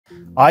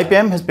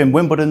IBM has been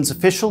Wimbledon's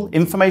official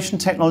information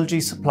technology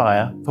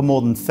supplier for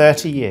more than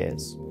 30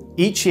 years.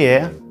 Each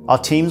year, our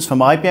teams from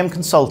IBM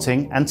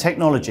Consulting and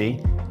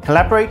Technology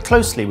collaborate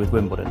closely with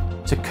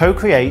Wimbledon to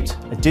co-create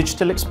a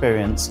digital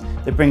experience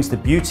that brings the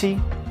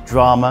beauty,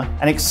 drama,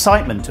 and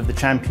excitement of the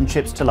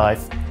championships to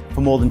life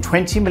for more than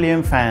 20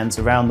 million fans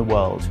around the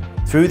world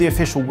through the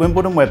official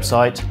Wimbledon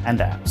website and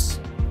apps.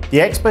 The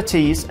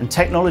expertise and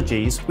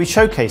technologies we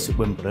showcase at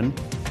Wimbledon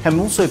can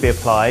also be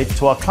applied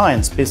to our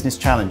clients' business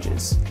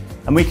challenges,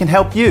 and we can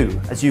help you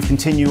as you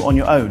continue on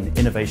your own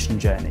innovation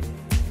journey.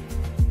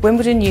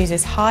 Wimbledon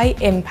uses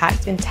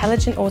high-impact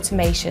intelligent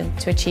automation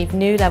to achieve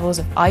new levels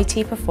of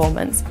IT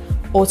performance,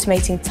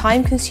 automating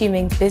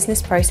time-consuming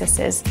business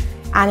processes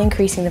and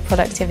increasing the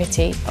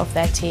productivity of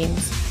their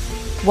teams.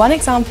 One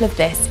example of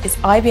this is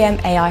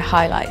IBM AI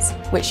Highlights,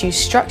 which use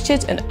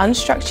structured and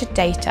unstructured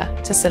data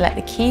to select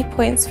the key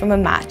points from a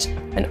match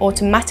and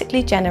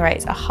automatically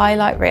generates a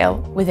highlight reel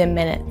within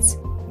minutes.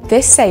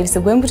 This saves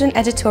the Wimbledon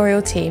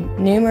editorial team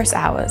numerous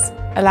hours,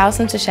 allows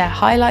them to share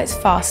highlights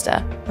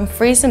faster, and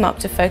frees them up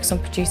to focus on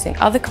producing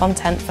other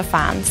content for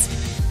fans.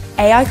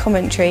 AI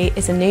commentary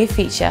is a new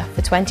feature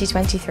for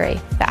 2023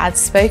 that adds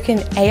spoken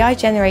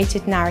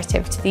AI-generated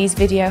narrative to these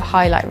video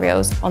highlight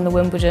reels on the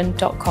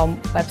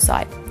Wimbledon.com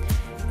website.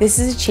 This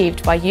is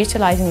achieved by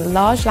utilising the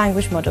large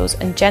language models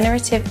and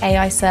generative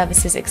AI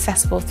services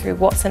accessible through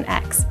Watson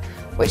X,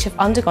 which have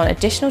undergone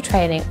additional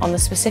training on the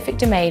specific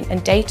domain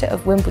and data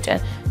of Wimbledon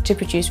to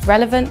produce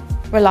relevant,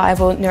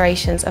 reliable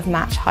narrations of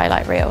match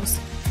highlight reels.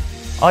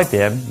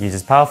 IBM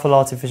uses powerful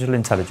artificial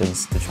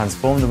intelligence to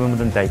transform the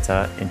Wimbledon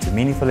data into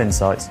meaningful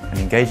insights and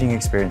engaging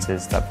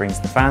experiences that brings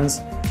the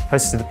fans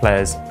closer to the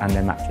players and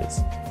their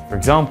matches. For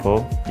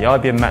example, the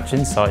IBM Match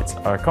Insights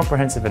are a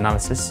comprehensive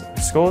analysis of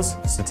scores,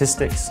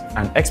 statistics,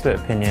 and expert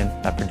opinion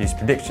that produce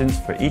predictions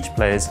for each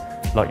player's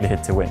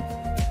likelihood to win.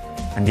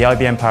 And the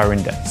IBM Power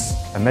Index,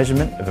 a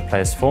measurement of a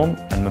player's form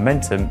and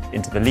momentum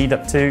into the lead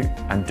up to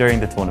and during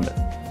the tournament.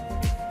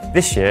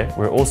 This year,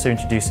 we're also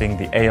introducing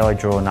the AI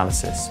Draw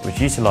Analysis,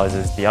 which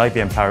utilises the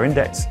IBM Power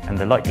Index and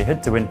the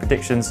likelihood to win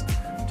predictions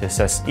to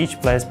assess each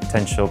player's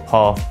potential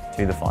path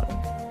to the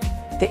final.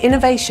 The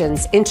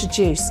innovations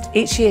introduced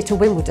each year to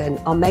Wimbledon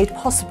are made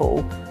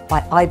possible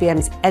by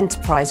IBM's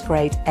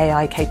enterprise-grade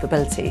AI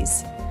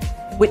capabilities,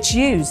 which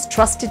use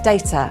trusted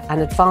data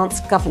and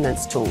advanced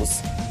governance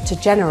tools to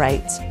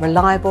generate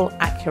reliable,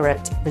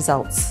 accurate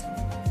results.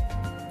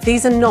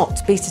 These are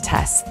not beta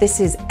tests, this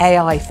is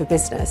AI for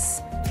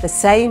business, the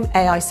same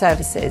AI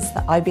services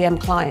that IBM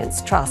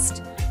clients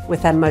trust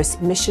with their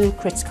most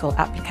mission-critical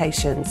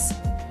applications.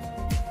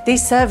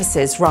 These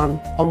services run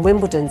on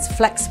Wimbledon's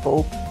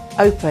flexible,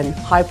 open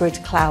hybrid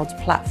cloud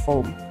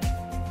platform,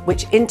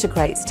 which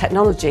integrates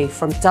technology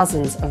from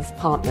dozens of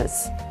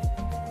partners.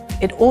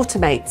 It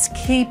automates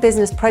key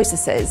business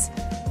processes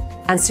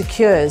and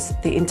secures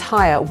the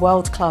entire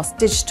world-class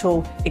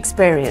digital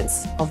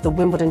experience of the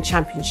Wimbledon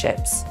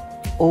Championships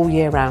all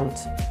year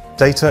round.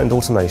 Data and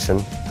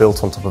automation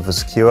built on top of a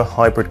secure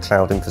hybrid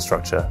cloud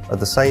infrastructure are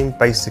the same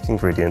basic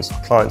ingredients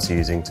our clients are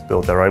using to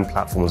build their own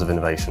platforms of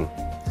innovation.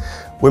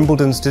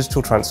 Wimbledon's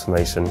digital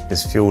transformation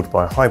is fueled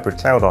by a hybrid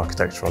cloud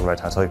architecture on Red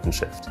Hat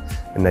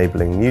OpenShift,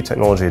 enabling new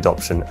technology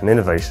adoption and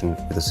innovation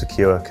with a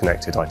secure,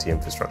 connected IT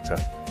infrastructure.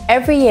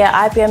 Every year,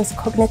 IBM's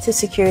cognitive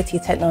security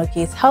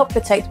technologies help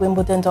protect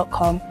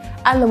Wimbledon.com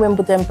and the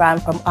Wimbledon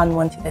brand from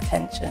unwanted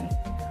attention.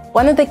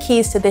 One of the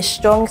keys to this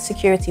strong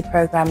security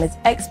program is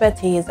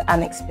expertise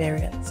and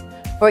experience.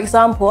 For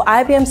example,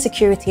 IBM's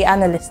security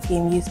analyst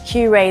team used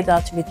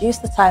QRadar to reduce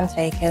the time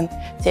taken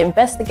to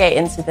investigate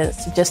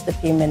incidents to just a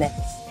few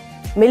minutes.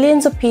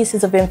 Millions of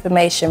pieces of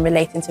information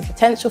relating to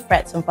potential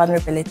threats and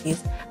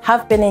vulnerabilities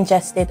have been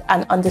ingested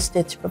and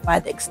understood to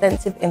provide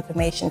extensive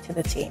information to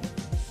the team.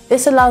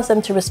 This allows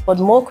them to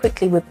respond more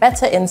quickly with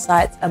better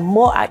insights and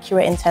more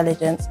accurate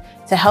intelligence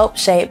to help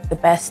shape the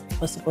best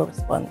possible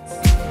response.